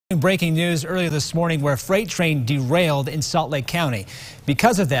Breaking news earlier this morning where a freight train derailed in Salt Lake County.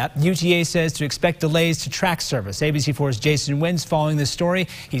 Because of that, UTA says to expect delays to track service. ABC4's Jason Wynn's following this story.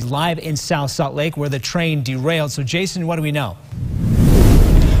 He's live in South Salt Lake where the train derailed. So Jason, what do we know?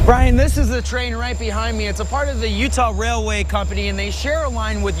 Brian, this is the train right behind me. It's a part of the Utah Railway Company, and they share a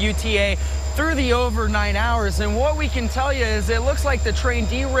line with UTA through the overnight hours. And what we can tell you is it looks like the train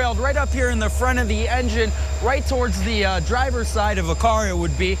derailed right up here in the front of the engine, right towards the driver's side of a car. It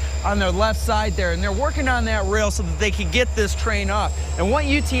would be on their left side there. And they're working on that rail so that they can get this train off. And what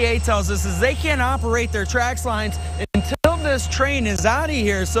UTA tells us is they can't operate their TRAX lines until this train is out of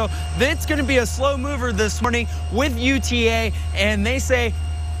here. So it's going to be a slow mover this morning with UTA, and they say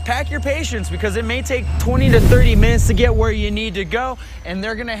pack your patience because it may take 20 to 30 minutes to get where you need to go, and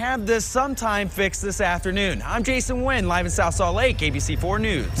they're going to have this sometime fixed this afternoon. I'm Jason Wynn, live in South Salt Lake, ABC4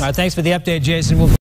 News. All right, thanks for the update, Jason.